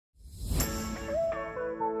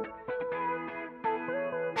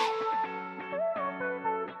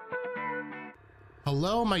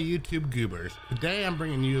Hello my YouTube goobers. Today I'm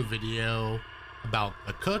bringing you a video about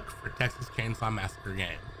the Cook for Texas Chainsaw Massacre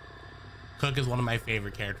game. Cook is one of my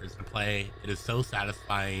favorite characters to play. It is so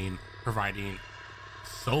satisfying, providing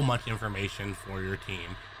so much information for your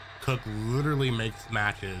team. Cook literally makes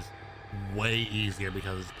matches way easier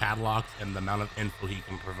because of his padlocks and the amount of info he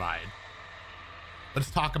can provide. Let's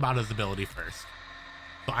talk about his ability first.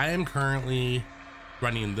 So I am currently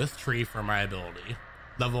running this tree for my ability.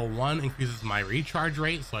 Level 1 increases my recharge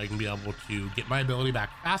rate so I can be able to get my ability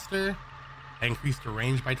back faster. I increase the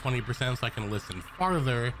range by 20% so I can listen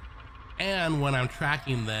farther. And when I'm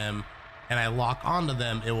tracking them and I lock onto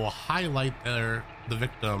them, it will highlight the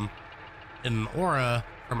victim in an aura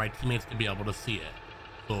for my teammates to be able to see it.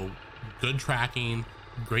 So good tracking,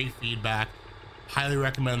 great feedback. Highly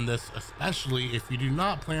recommend this, especially if you do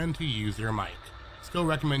not plan to use your mic. Still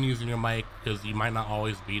recommend using your mic because you might not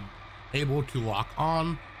always be able to lock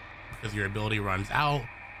on because your ability runs out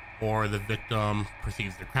or the victim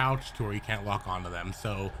proceeds to crouch to where you can't lock onto them.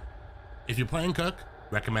 So if you're playing Cook,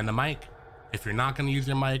 recommend a mic. If you're not going to use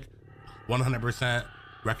your mic, 100%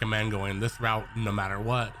 recommend going this route no matter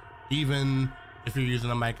what. Even if you're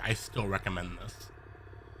using a mic, I still recommend this.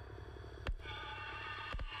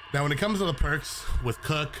 Now when it comes to the perks with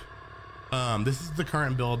Cook, this is the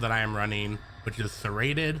current build that I am running, which is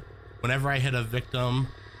serrated. Whenever I hit a victim,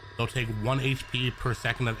 they'll take 1 HP per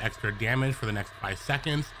second of extra damage for the next 5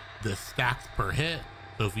 seconds. This stacks per hit,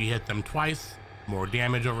 so if you hit them twice, more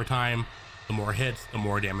damage over time. The more hits, the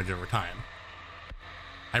more damage over time.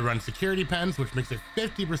 I run security pens, which makes it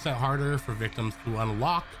 50% harder for victims to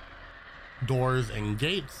unlock doors and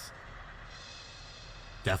gates.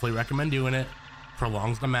 Definitely recommend doing it.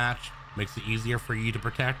 Prolongs the match, makes it easier for you to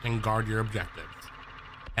protect and guard your objectives.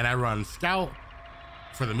 And I run scout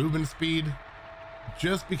for the movement speed,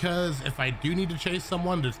 just because if I do need to chase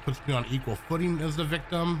someone, this puts me on equal footing as the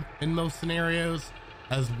victim in most scenarios,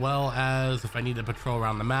 as well as if I need to patrol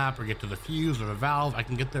around the map or get to the fuse or the valve, I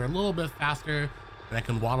can get there a little bit faster and I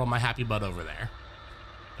can waddle my happy butt over there.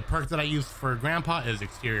 The perk that I use for Grandpa is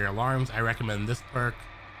exterior alarms. I recommend this perk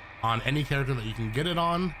on any character that you can get it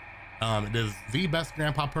on. It is the best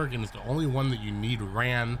Grandpa perk and it's the only one that you need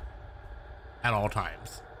ran at all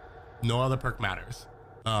times. No other perk matters.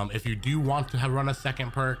 If you do want to run a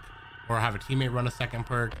second perk or have a teammate run a second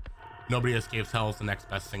perk, Nobody Escapes Hell is the next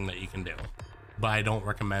best thing that you can do. But I don't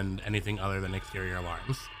recommend anything other than exterior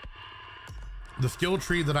alarms. The skill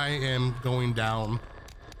tree that I am going down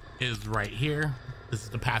is right here. This is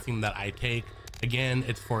the pathing that I take. Again,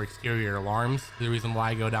 it's for exterior alarms. The reason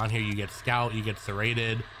why I go down here, you get scout, you get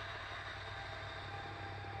serrated,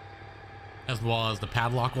 as well as the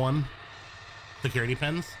padlock one, security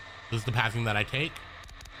pins. This is the pathing that I take.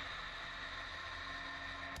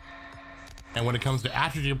 And when it comes to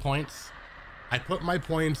attribute points, I put my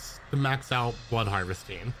points to max out blood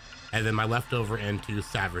harvesting and then my leftover into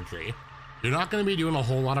savagery. You're not going to be doing a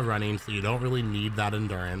whole lot of running, so you don't really need that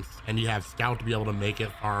endurance, and you have scout to be able to make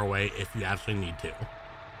it far away if you actually need to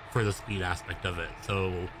for the speed aspect of it,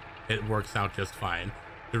 so it works out just fine.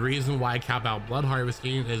 The reason why I cap out blood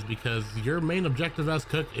harvesting is because your main objective as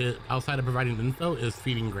Cook, outside of providing info, is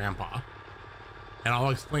feeding Grandpa, and I'll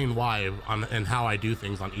explain why and how I do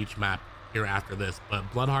things on each map here after this. But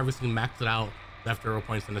blood harvesting maxes it out, leftover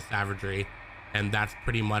points into savagery, and that's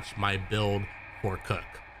pretty much my build for Cook.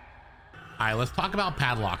 Alright, let's talk about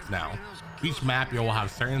padlocks now. Each map you will have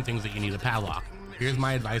certain things that you need a padlock. Here's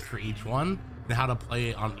my advice for each one and how to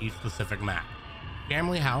play it on each specific map.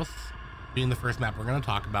 Family House being the first map we're going to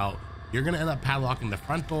talk about, you're going to end up padlocking the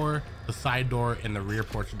front door, the side door, and the rear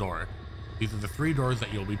porch door. These are the 3 doors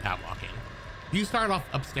that you'll be padlocking. You start off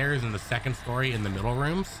upstairs in the 2nd story in the middle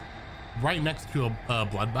rooms, right next to a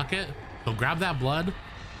blood bucket. So grab that blood,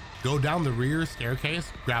 go down the rear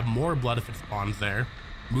staircase, grab more blood if it spawns there,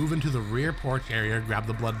 move into the rear porch area, grab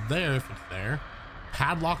the blood there if it's there,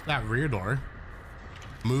 padlock that rear door,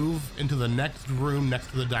 move into the next room next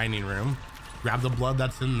to the dining room, grab the blood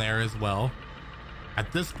that's in there as well.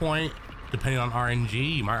 At this point, depending on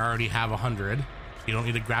RNG, you might already have 100. So you don't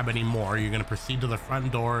need to grab any more. You're going to proceed to the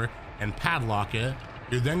front door and padlock it.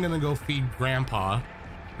 You're then going to go feed Grandpa,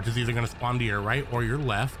 which is either going to spawn to your right or your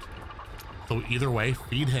left. So either way,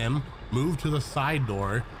 feed him, move to the side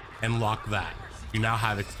door and lock that. You now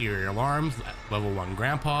have exterior alarms, level 1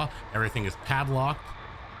 Grandpa, everything is padlocked.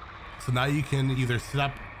 So now you can either sit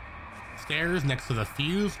up stairs next to the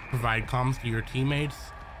fuse, provide comms to your teammates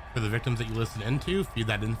for the victims that you listen into, feed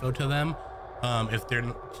that info to them. If their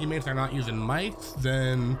teammates are not using mics,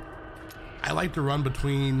 then I like to run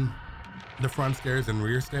between the front stairs and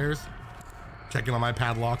rear stairs, checking on my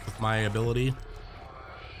padlock with my ability.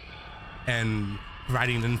 and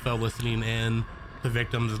providing info, listening in to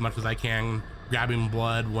victims as much as I can, grabbing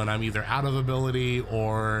blood when I'm either out of ability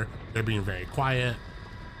or they're being very quiet,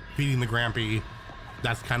 feeding the Grampy.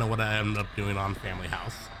 That's kind of what I end up doing on Family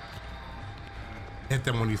House. Hit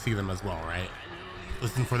them when you see them as well, right?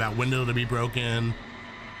 Listen for that window to be broken.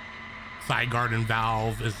 Side guard and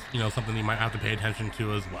valve is, you know, something you might have to pay attention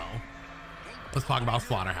to as well. Let's talk about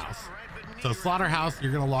Slaughterhouse. So Slaughterhouse,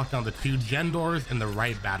 you're gonna lock down the 2 gen doors and the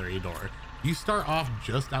right battery door. You start off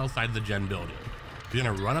just outside the gen building. You're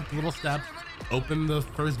gonna run up the little steps, open the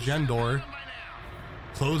first gen door,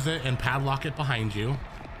 close it and padlock it behind you.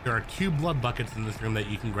 There are 2 blood buckets in this room that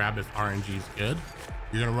you can grab if RNG is good.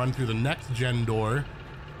 You're gonna run through the next gen door,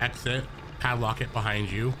 exit, padlock it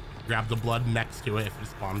behind you, grab the blood next to it if it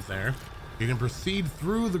spawns there. You can proceed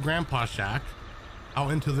through the grandpa shack out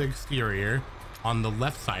into the exterior. On the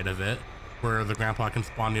left side of it, where the grandpa can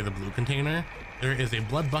spawn near the blue container, there is a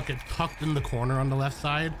blood bucket tucked in the corner on the left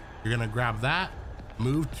side. You're gonna grab that,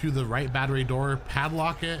 move to the right battery door,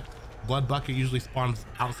 padlock it. Blood bucket usually spawns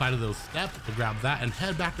outside of those steps, so grab that and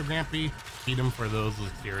head back to Grampy, feed him for those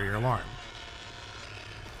exterior alarms.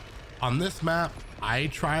 On this map, I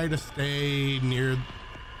try to stay near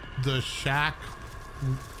the shack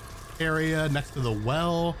area next to the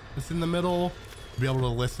well that's in the middle, to be able to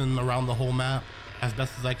listen around the whole map as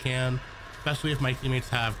best as I can, especially if my teammates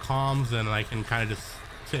have comms, and I can kind of just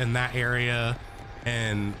sit in that area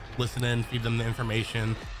and listen in, feed them the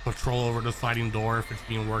information, patrol over the sliding door if it's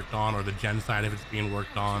being worked on, or the gen side if it's being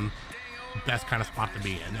worked on. Best kind of spot to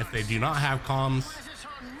be in. If they do not have comms,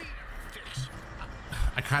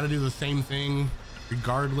 I kind of do the same thing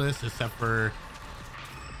regardless, except for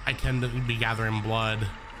I tend to be gathering blood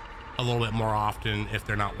a little bit more often if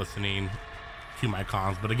they're not listening to my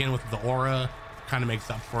comms. But again, with the aura, kind of makes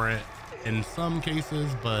up for it in some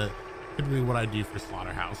cases, but typically what I do for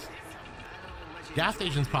Slaughterhouse. Gas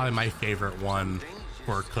station's probably my favorite one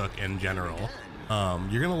for Cook in general.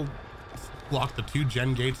 You're gonna block the 2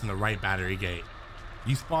 gen gates and the right battery gate.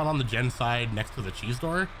 You spawn on the gen side next to the cheese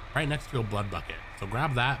door, right next to a blood bucket. So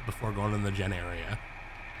grab that before going in the gen area.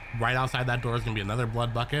 Right outside that door is gonna be another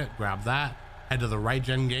blood bucket. Grab that, head to the right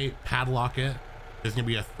gen gate, padlock it. There's gonna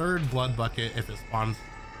be a 3rd blood bucket if it spawns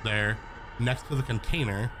there next to the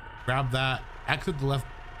container. Grab that, exit the left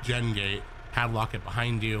gen gate, padlock it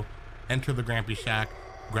behind you, enter the Grampy shack,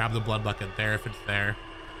 grab the blood bucket there if it's there,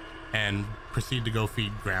 and proceed to go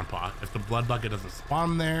feed Grandpa. If the blood bucket doesn't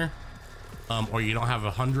spawn there, or you don't have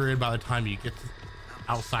 100 by the time you get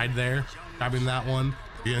outside there grabbing that one,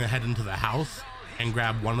 you're gonna head into the house and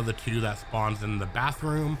grab one of the 2 that spawns in the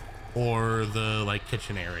bathroom or the like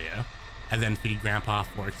kitchen area, and then feed Grandpa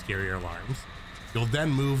for exterior alarms. You'll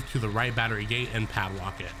then move to the right battery gate and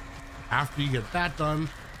padlock it. After you get that done,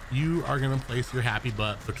 you are gonna place your happy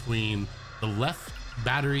butt between the left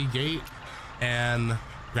battery gate and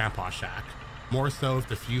Grandpa shack. More so if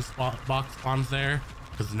the fuse box spawns there,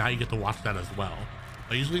 because now you get to watch that as well.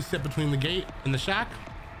 I usually sit between the gate and the shack.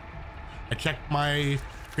 I check my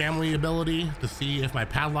family ability to see if my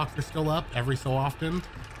padlocks are still up every so often.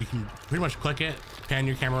 You can pretty much click it, pan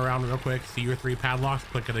your camera around real quick, see your 3 padlocks,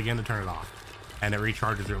 click it again to turn it off. And it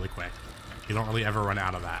recharges really quick. You don't really ever run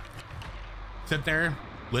out of that. Sit there,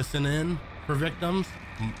 listen in for victims,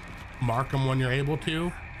 mark them when you're able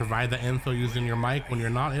to, provide the info using your mic when you're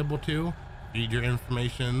not able to, feed your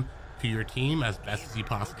information to your team as best as you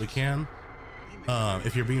possibly can.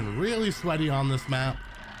 If you're being really sweaty on this map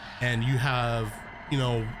and you have, you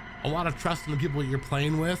know, a lot of trust in the people that you're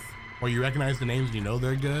playing with, or you recognize the names and you know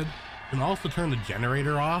they're good, you can also turn the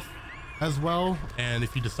generator off as well. And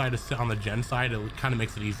if you decide to sit on the gen side, it kind of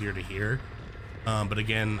makes it easier to hear. But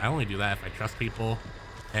again, I only do that if I trust people,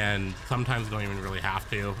 and sometimes don't even really have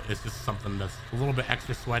to. It's just something that's a little bit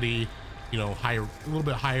extra sweaty, you know, a little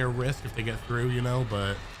bit higher risk if they get through, you know.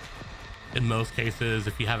 But in most cases,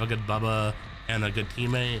 if you have a good bubba and a good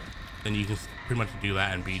teammate, then you can pretty much do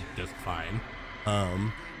that and be just fine.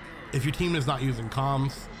 If your team is not using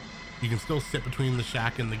comms, you can still sit between the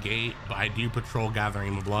shack and the gate, but I do patrol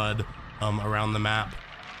gathering blood around the map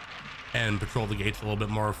and patrol the gates a little bit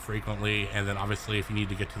more frequently. And then obviously if you need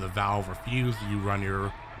to get to the valve or fuse, you run your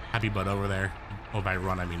happy butt over there. Well, by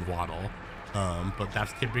run I mean waddle. But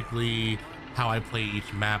that's typically how I play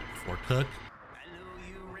each map for Cook.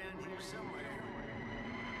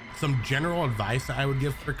 Some general advice that I would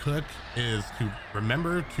give for Cook is to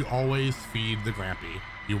remember to always feed the Grampy.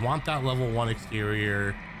 You want that level 1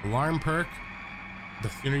 exterior alarm perk. The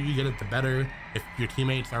sooner you get it, the better. If your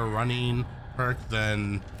teammates are running perks,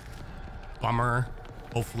 then bummer.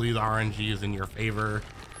 Hopefully the RNG is in your favor.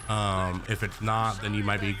 If it's not, then you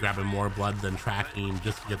might be grabbing more blood than tracking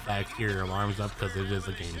just to get the exterior alarms up, because it is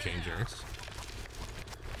a game changer.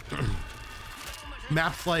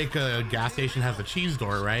 Maps like a gas station has a cheese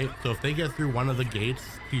door, right? So if they get through one of the gates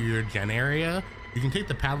to your gen area, you can take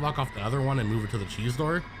the padlock off the other one and move it to the cheese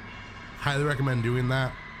door. Highly recommend doing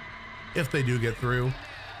that if they do get through.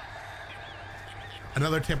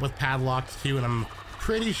 Another tip with padlocks too, and I'm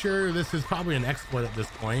pretty sure this is probably an exploit at this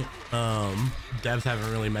point. Devs haven't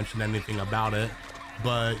really mentioned anything about it,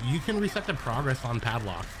 but you can reset the progress on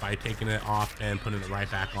padlocks by taking it off and putting it right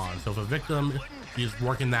back on. So if a victim is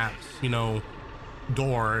working that, you know,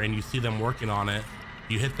 door and you see them working on it,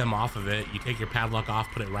 you hit them off of it, you take your padlock off,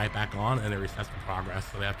 put it right back on, and it resets the progress,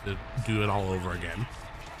 so they have to do it all over again.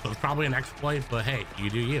 So it's probably an exploit, but hey, you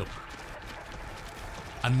do you.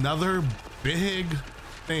 Another big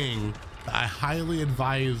thing that I highly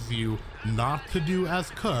advise you not to do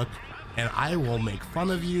as Cook, and I will make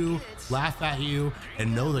fun of you, laugh at you,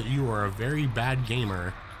 and know that you are a very bad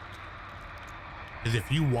gamer, is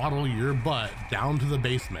if you waddle your butt down to the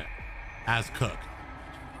basement as Cook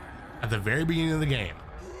at the very beginning of the game.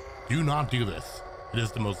 Do not do this. It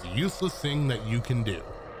is the most useless thing that you can do.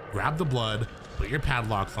 Grab the blood, put your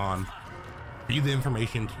padlocks on, feed the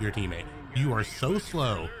information to your teammate. You are so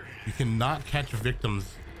slow, you cannot catch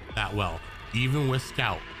victims that well. Even with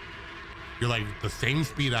Scout, you're like the same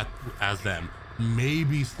speed as them,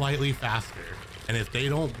 maybe slightly faster. And if they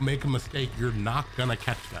don't make a mistake, you're not gonna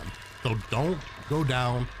catch them. So don't go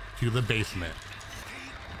down to the basement.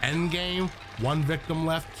 End game, 1 victim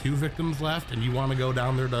left, 2 victims left, and you want to go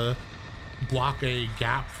down there to block a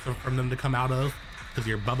gap from them to come out of because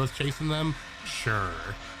your Bubba's chasing them? Sure.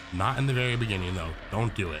 Not in the very beginning though.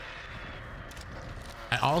 Don't do it.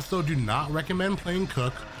 I also do not recommend playing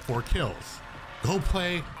Cook for kills. Go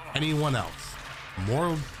play anyone else.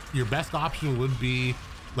 Your best option would be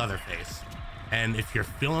Leatherface. And if you're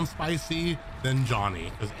feeling spicy, then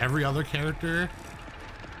Johnny, because every other character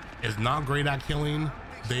is not great at killing.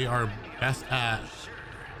 They are best at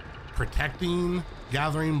protecting,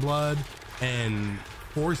 gathering blood, and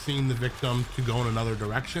forcing the victim to go in another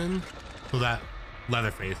direction so that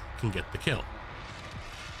Leatherface can get the kill.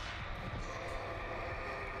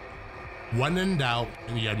 When in doubt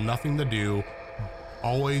and you have nothing to do,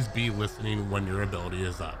 always be listening when your ability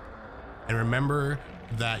is up. And remember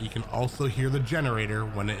that you can also hear the generator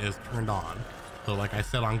when it is turned on. So like I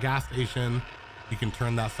said on gas station, you can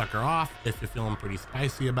turn that sucker off if you're feeling pretty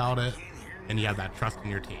spicy about it and you have that trust in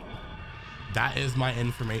your team. That is my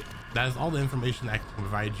information. That is all the information I can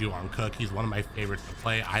provide you on Cook. He's one of my favorites to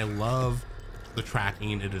play. I love the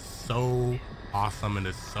tracking. It is so awesome and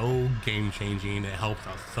it's so game changing. It helps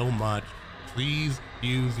out so much. Please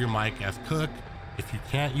use your mic as Cook. If you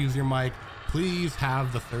can't use your mic, please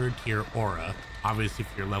have the 3rd tier aura. Obviously,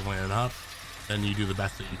 if you're leveling it up, then you do the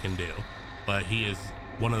best that you can do. But he is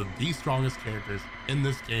one of the strongest characters in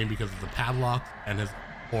this game because of the padlocks and his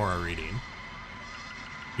aura reading.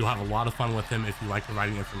 You'll have a lot of fun with him if you like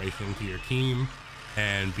providing information to your team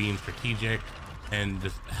and being strategic and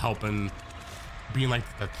just helping, being like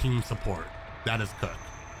the team support. That is Cook.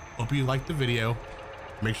 Hope you liked the video.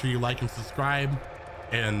 Make sure you like and subscribe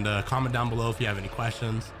and comment down below if you have any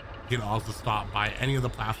questions. You can also stop by any of the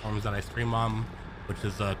platforms that I stream on, which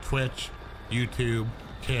is Twitch, YouTube,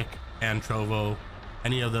 Kick, and Trovo.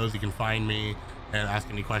 Any of those you can find me and ask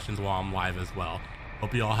any questions while I'm live as well.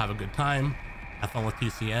 Hope you all have a good time, have fun with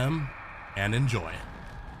TCM, and enjoy.